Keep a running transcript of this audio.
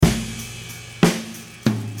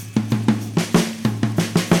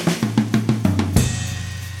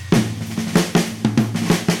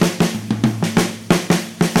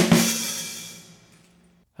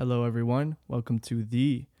Hello, everyone. Welcome to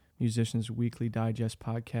the Musicians Weekly Digest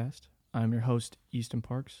podcast. I'm your host, Easton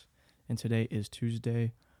Parks, and today is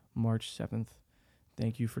Tuesday, March 7th.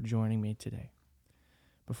 Thank you for joining me today.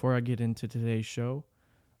 Before I get into today's show,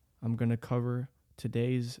 I'm going to cover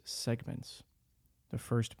today's segments. The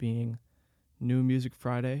first being New Music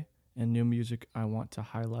Friday and new music I want to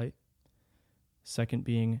highlight. Second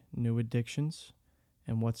being new addictions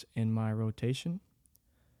and what's in my rotation.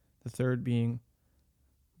 The third being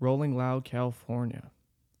Rolling Loud, California.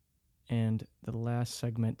 And the last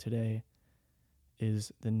segment today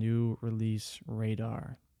is the new release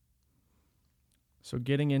Radar. So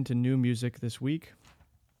getting into new music this week,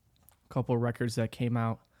 a couple records that came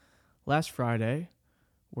out last Friday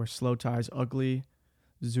were Slowthai's Ugly,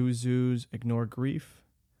 Zuzu's Ignore Grief,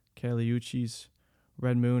 Caliucci's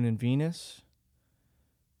Red Moon and Venus,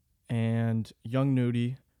 and Young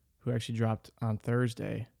Nudie, who actually dropped on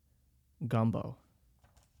Thursday, Gumbo.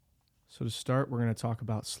 So to start, we're going to talk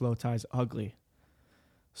about Slowthai's Ugly.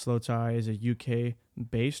 Slowthai is a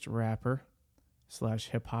UK-based rapper /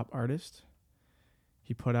 hip-hop artist.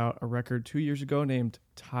 He put out a record 2 years ago named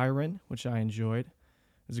Tyron, which I enjoyed.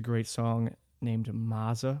 There's a great song named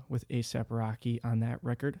Maza with A$AP Rocky on that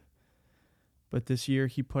record. But this year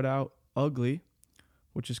he put out Ugly,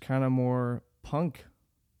 which is kind of more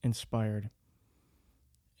punk-inspired.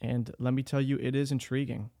 And let me tell you, it is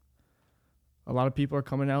intriguing. A lot of people are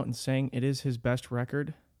coming out and saying it is his best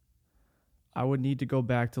record. I would need to go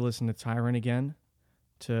back to listen to Tyron again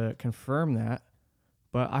to confirm that.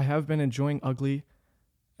 But I have been enjoying Ugly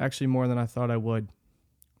actually more than I thought I would.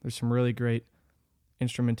 There's some really great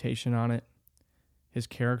instrumentation on it. His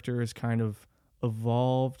character is kind of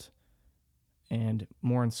evolved and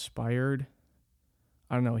more inspired.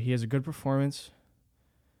 I don't know. He has a good performance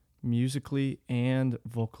musically and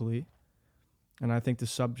vocally. And I think the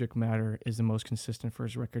subject matter is the most consistent for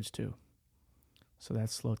his records too. So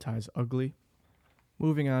that's Slowthai's Ugly.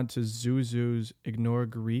 Moving on to Zuzu's Ignore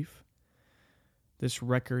Grief. This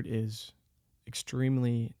record is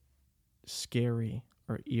extremely scary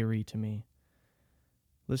or eerie to me.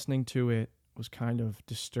 Listening to it was kind of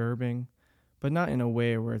disturbing, but not in a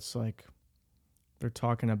way where it's like they're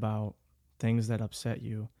talking about things that upset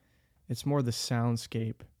you. It's more the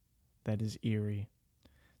soundscape that is eerie.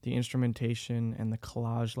 The instrumentation and the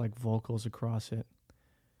collage-like vocals across it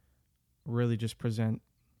really just present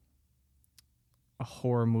a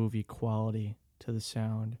horror movie quality to the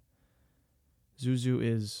sound. Zuzu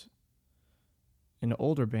is an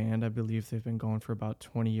older band. I believe they've been going for about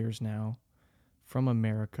 20 years now, from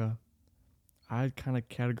America. I'd kind of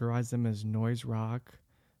categorize them as noise rock,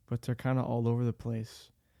 but they're kind of all over the place.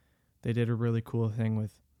 They did a really cool thing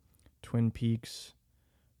with Twin Peaks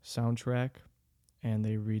soundtrack, and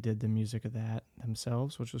they redid the music of that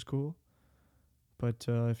themselves, which was cool. But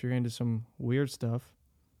if you're into some weird stuff,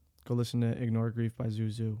 go listen to Ignore Grief by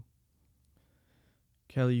Zuzu.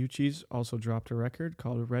 Caliucci's also dropped a record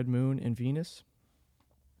called Red Moon and Venus.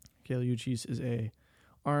 Caliucci's is a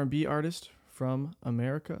R&B artist from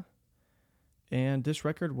America, and this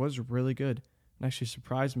record was really good. It actually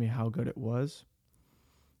surprised me how good it was.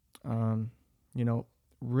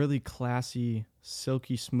 Really classy,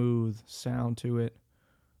 silky smooth sound to it.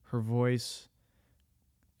 Her voice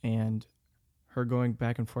and her going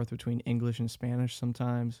back and forth between English and Spanish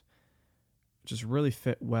sometimes just really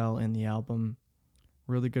fit well in the album.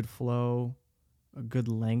 Really good flow, a good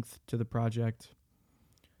length to the project.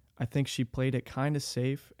 I think she played it kind of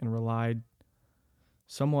safe and relied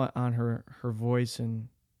somewhat on her voice and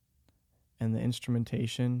the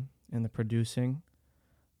instrumentation and the producing.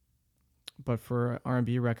 But for an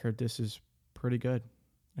R&B record, this is pretty good,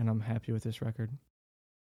 and I'm happy with this record.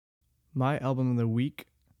 My album of the week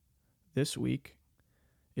this week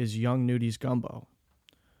is Young Nudie's Gumbo,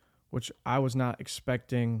 which I was not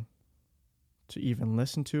expecting to even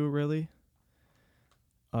listen to, really,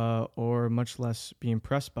 or much less be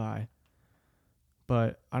impressed by.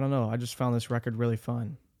 But I don't know, I just found this record really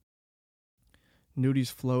fun. Nudie's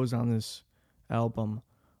flows on this album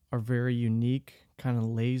are very unique, kind of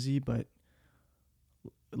lazy, but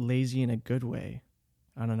lazy in a good way.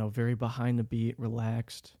 I don't know, very behind the beat,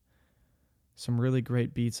 relaxed. Some really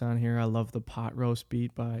great beats on here. I love the pot roast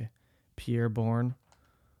beat by Pierre Bourne.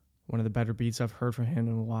 One of the better beats I've heard from him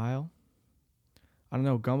in a while. I don't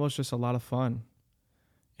know, Gumbo's just a lot of fun,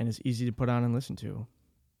 and it's easy to put on and listen to.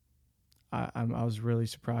 I was really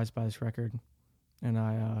surprised by this record, and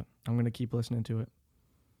I'm going to keep listening to it.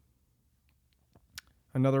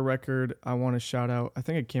 Another record I want to shout out, I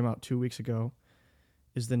think it came out 2 weeks ago,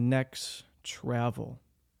 is The Nex Travel.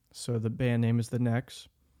 So the band name is The Nex,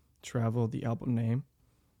 Travel, the album name.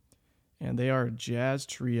 and they are a jazz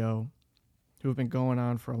trio who have been going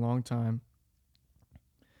on for a long time.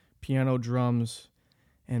 Piano, drums,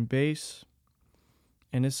 and bass,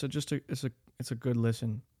 and it's a good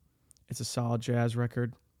listen. It's a solid jazz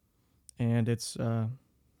record, and it's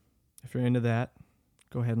if you're into that,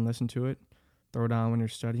 go ahead and listen to it. Throw it on when you're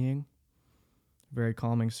studying. Very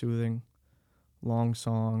calming, soothing, long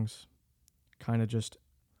songs, kind of just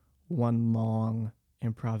one long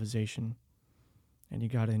improvisation, and you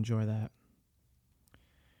got to enjoy that.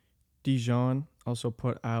 Dijon also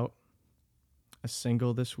put out a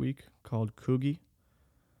single this week called Coogie.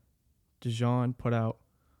 Dijon put out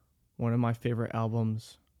one of my favorite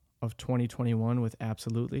albums of 2021 with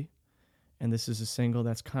Absolutely, and this is a single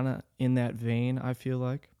that's kind of in that vein, I feel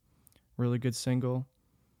like. Really good single.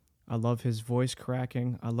 I love his voice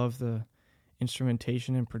cracking. I love the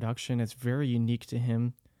instrumentation and production. It's very unique to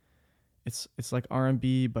him. It's like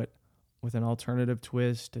R&B, but with an alternative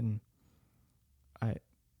twist, and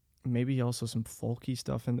maybe also some folky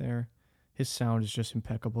stuff in there. His sound is just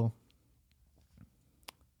impeccable.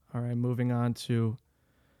 All right, moving on to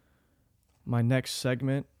my next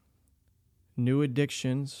segment, new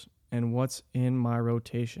addictions and what's in my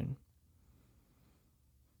rotation.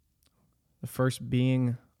 The first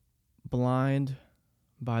being Blind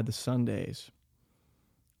by the Sundays.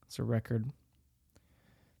 It's a record.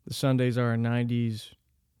 The Sundays are a 90s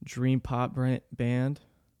dream pop band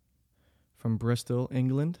from Bristol,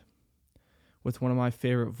 England, with one of my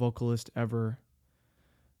favorite vocalists ever.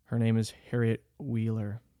 Her name is Harriet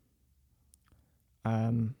Wheeler.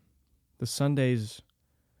 The Sundays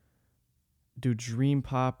do dream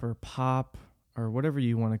pop or whatever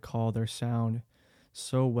you want to call their sound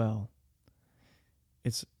so well.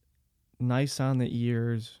 It's nice on the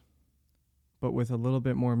ears, but with a little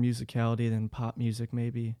bit more musicality than pop music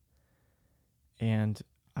maybe. And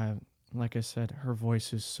like I said, her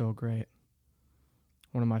voice is so great.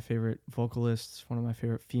 One of my favorite vocalists, one of my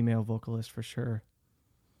favorite female vocalists for sure.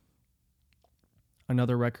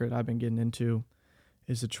 Another record I've been getting into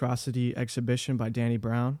is Atrocity Exhibition by Danny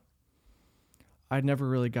Brown. I'd never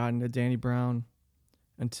really gotten to Danny Brown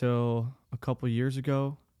until a couple years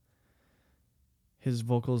ago. His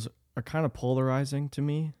vocals are kind of polarizing to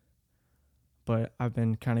me, but I've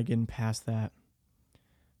been kind of getting past that.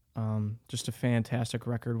 Just a fantastic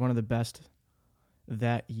record. One of the best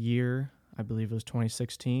that year. I believe it was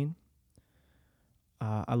 2016.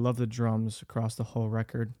 I love the drums across the whole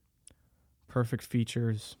record. Perfect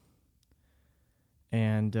features.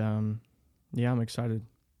 And yeah, I'm excited.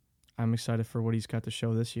 I'm excited for what he's got to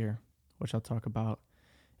show this year, which I'll talk about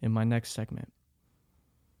in my next segment.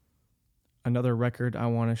 Another record I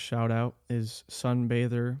want to shout out is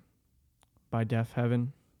Sunbather by Deaf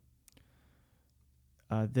Heaven.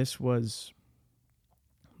 This was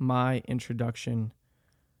my introduction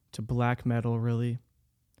to black metal, really,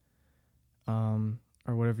 or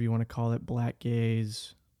whatever you want to call it, black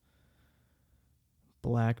gaze,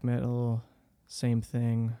 black metal, same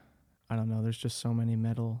thing. I don't know, there's just so many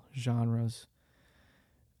metal genres.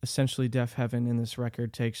 Essentially, Deaf Heaven in this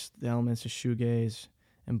record takes the elements of shoegaze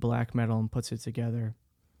and black metal and puts it together.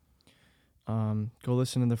 Go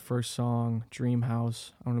listen to the first song, Dream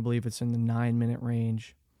House. I want to believe it's in the 9-minute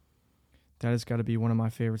range. That has got to be one of my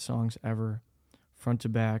favorite songs ever. Front to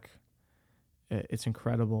back, it's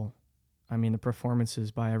incredible. I mean, the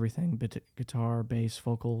performances by everything, guitar, bass,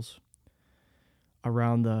 vocals,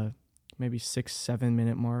 around the maybe 6-7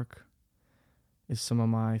 minute mark is some of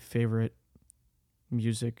my favorite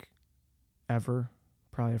music ever.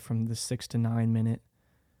 Probably from the 6 to 9 minute.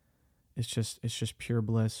 It's just pure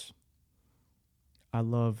bliss. I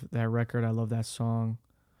love that record. I love that song.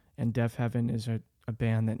 And Deaf Heaven is a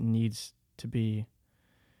band that needs to be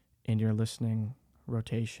in your listening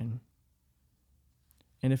rotation.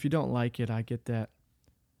 And if you don't like it, I get that.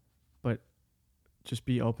 But just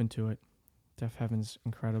be open to it. Deaf Heaven's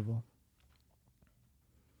incredible.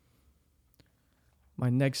 My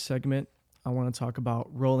next segment, I want to talk about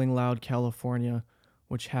Rolling Loud, California,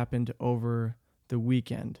 which happened over the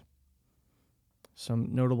weekend. Some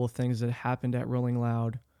notable things that happened at Rolling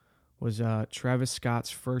Loud was Travis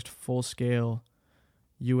Scott's first full-scale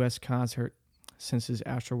U.S. concert since his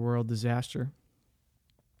Astroworld disaster.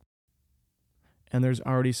 And there's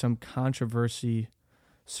already some controversy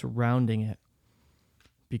surrounding it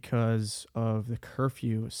because of the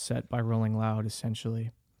curfew set by Rolling Loud,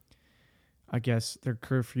 essentially. I guess their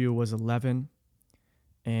curfew was 11,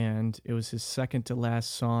 and it was his second to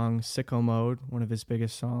last song, Sicko Mode, one of his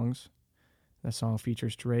biggest songs. That song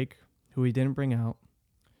features Drake, who he didn't bring out.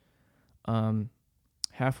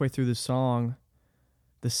 Halfway through the song,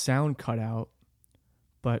 the sound cut out,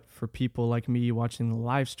 but for people like me watching the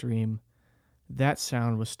live stream, that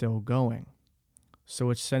sound was still going. So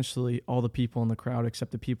essentially all the people in the crowd,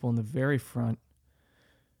 except the people in the very front,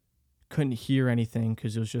 couldn't hear anything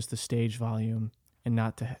because it was just the stage volume and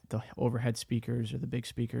not the overhead speakers or the big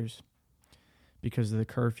speakers because of the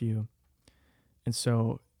curfew. And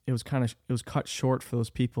so it was cut short for those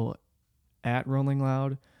people at Rolling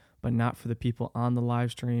Loud, but not for the people on the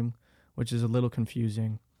live stream, which is a little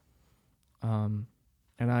confusing. And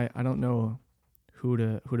I don't know who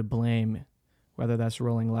to blame, whether that's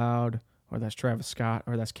Rolling Loud or that's Travis Scott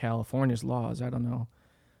or that's California's laws. I don't know,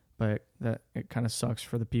 but that it kind of sucks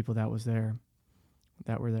for the people that were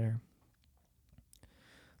there.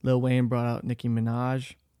 Lil Wayne brought out Nicki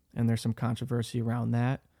Minaj, and there's some controversy around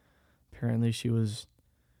that. Apparently, she was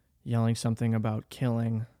yelling something about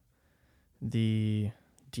killing the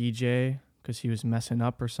DJ because he was messing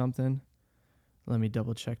up or something. Let me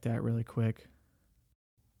double check that really quick.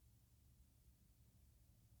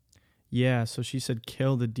 Yeah, so she said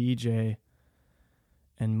kill the DJ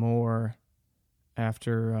and more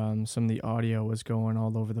after some of the audio was going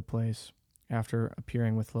all over the place after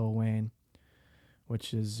appearing with Lil Wayne,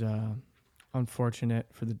 which is unfortunate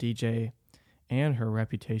for the DJ and her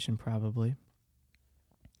reputation probably.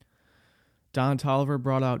 Don Toliver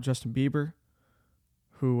brought out Justin Bieber,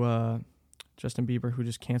 who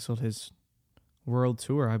just canceled his world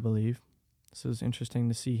tour, I believe. So it was interesting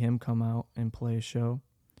to see him come out and play a show.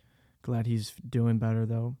 Glad he's doing better,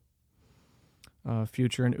 though.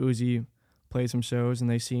 Future and Uzi played some shows, and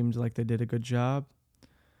they seemed like they did a good job.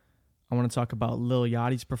 I want to talk about Lil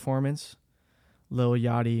Yachty's performance. Lil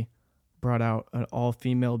Yachty brought out an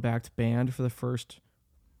all-female backed band for the first,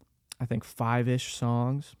 I think, 5-ish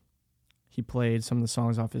songs. He played some of the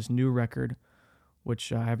songs off his new record,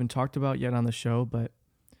 which I haven't talked about yet on the show, but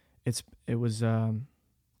it was kind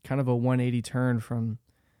of a 180 turn from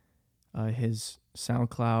his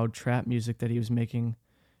SoundCloud trap music that he was making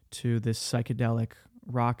to this psychedelic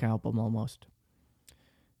rock album almost.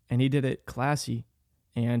 And he did it classy,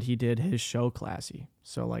 and he did his show classy.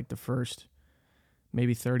 So like the first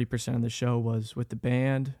maybe 30% of the show was with the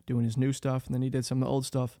band doing his new stuff, and then he did some of the old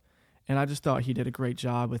stuff. And I just thought he did a great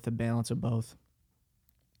job with the balance of both.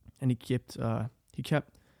 And he kept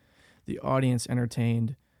the audience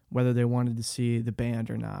entertained, whether they wanted to see the band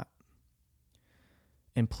or not.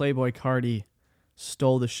 And Playboi Carti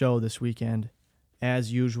stole the show this weekend,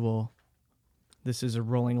 as usual. This is a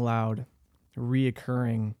Rolling Loud,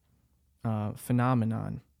 reoccurring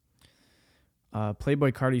phenomenon.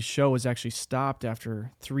 Playboi Carti's show was actually stopped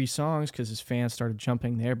after 3 songs because his fans started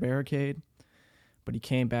jumping their barricade, but he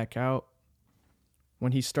came back out.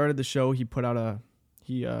 When he started the show, he put out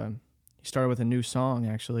he started with a new song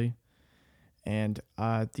actually, and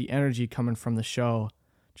the energy coming from the show,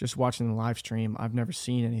 just watching the live stream, I've never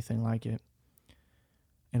seen anything like it.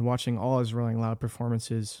 And watching all his Rolling Loud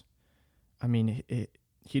performances, I mean,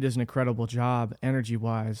 he does an incredible job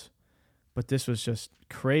energy-wise, but this was just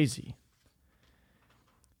crazy.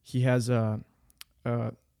 He has a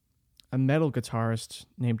metal guitarist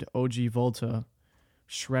named OG Volta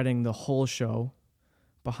shredding the whole show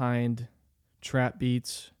behind trap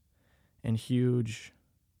beats and huge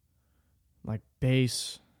like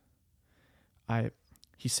bass.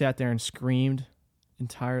 He sat there and screamed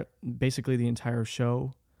basically the entire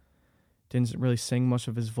show. Didn't really sing much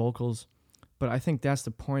of his vocals, but I think that's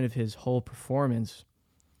the point of his whole performance,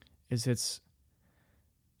 is it's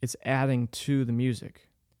adding to the music.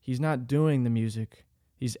 He's not doing the music,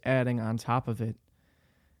 he's adding on top of it.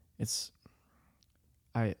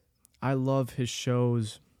 I love his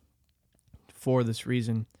shows for this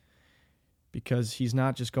reason, because he's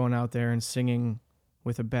not just going out there and singing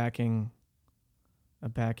with a backing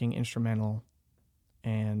instrumental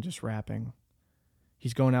and just rapping.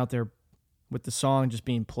 He's going out there with the song just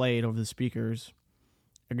being played over the speakers,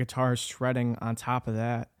 a guitar shredding on top of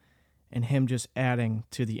that, and him just adding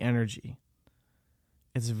to the energy.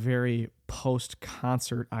 It's a very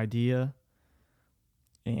post-concert idea,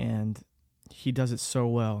 and he does it so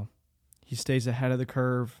well. He stays ahead of the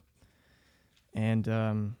curve, and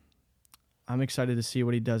I'm excited to see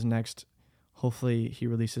what he does next. Hopefully he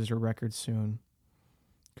releases a record soon,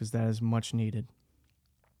 because that is much needed.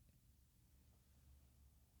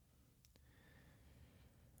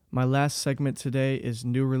 My last segment today is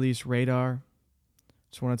New Release Radar.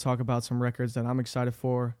 Just want to talk about some records that I'm excited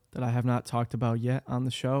for that I have not talked about yet on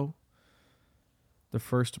the show. The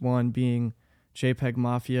first one being JPEG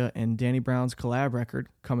Mafia and Danny Brown's collab record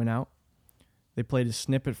coming out. They played a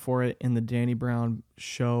snippet for it in the Danny Brown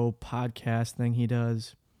show podcast thing he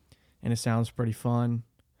does, and it sounds pretty fun.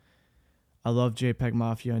 I love JPEG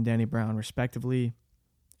Mafia and Danny Brown respectively,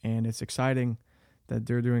 and it's exciting that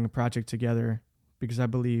they're doing a project together because I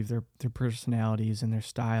believe their personalities and their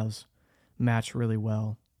styles match really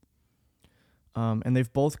well. And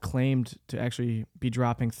they've both claimed to actually be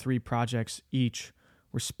dropping 3 projects each,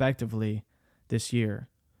 respectively, this year.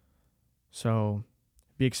 So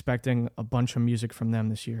be expecting a bunch of music from them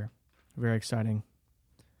this year. Very exciting.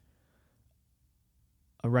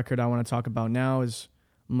 A record I want to talk about now is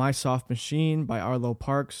My Soft Machine by Arlo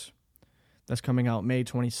Parks. That's coming out May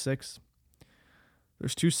 26th.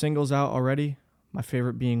 There's 2 singles out already. My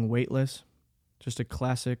favorite being Weightless. Just a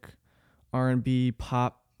classic R&B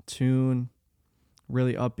pop tune.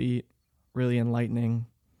 Really upbeat, really enlightening.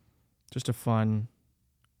 Just a fun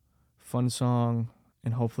song.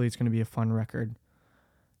 And hopefully it's going to be a fun record.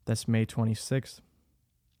 That's May 26th.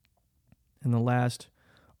 And the last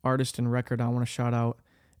artist and record I want to shout out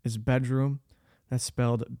is Bedroom. That's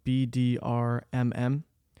spelled BDRMM.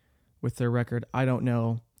 With their record I Don't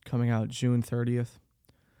Know, coming out June 30th.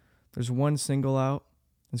 There's 1 single out.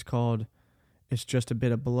 It's called It's Just a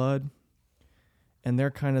Bit of Blood. And they're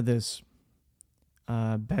kind of this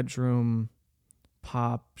bedroom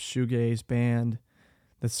pop shoegaze band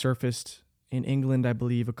that surfaced in England, I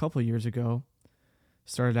believe, a couple years ago.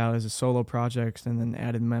 Started out as a solo project and then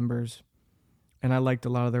added members. And I liked a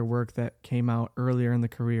lot of their work that came out earlier in the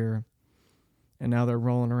career. And now they're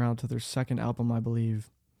rolling around to their 2nd album, I believe.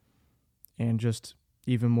 And just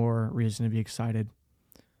even more reason to be excited.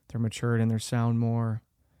 They're matured in their sound more.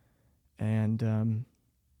 And,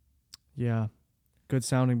 good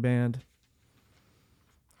sounding band.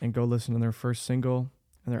 And go listen to their first single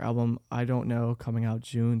and their album, I Don't Know, coming out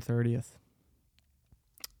June 30th.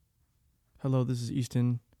 Hello, this is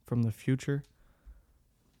Easton from the future.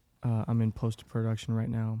 I'm in post-production right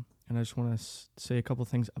now, and I just want to say a couple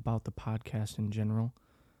things about the podcast in general.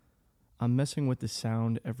 I'm messing with the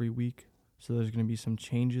sound every week, so there's going to be some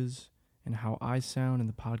changes in how I sound and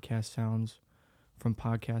the podcast sounds from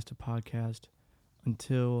podcast to podcast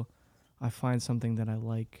until I find something that I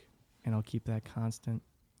like, and I'll keep that constant.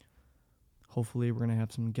 Hopefully, we're going to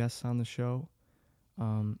have some guests on the show.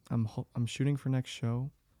 I'm shooting for next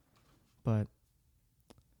show, but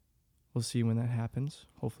we'll see when that happens.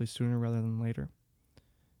 Hopefully sooner rather than later.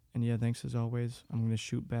 And yeah, thanks as always. I'm going to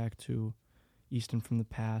shoot back to Easton from the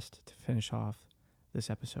past to finish off this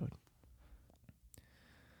episode.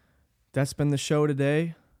 That's been the show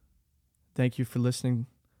today. Thank you for listening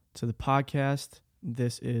to the podcast.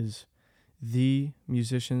 This is The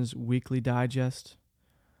Musicians Weekly Digest.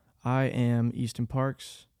 I am Easton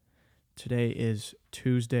Parks. Today is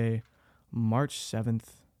Tuesday, March 7th.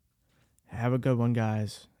 Have a good one,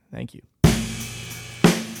 guys. Thank you.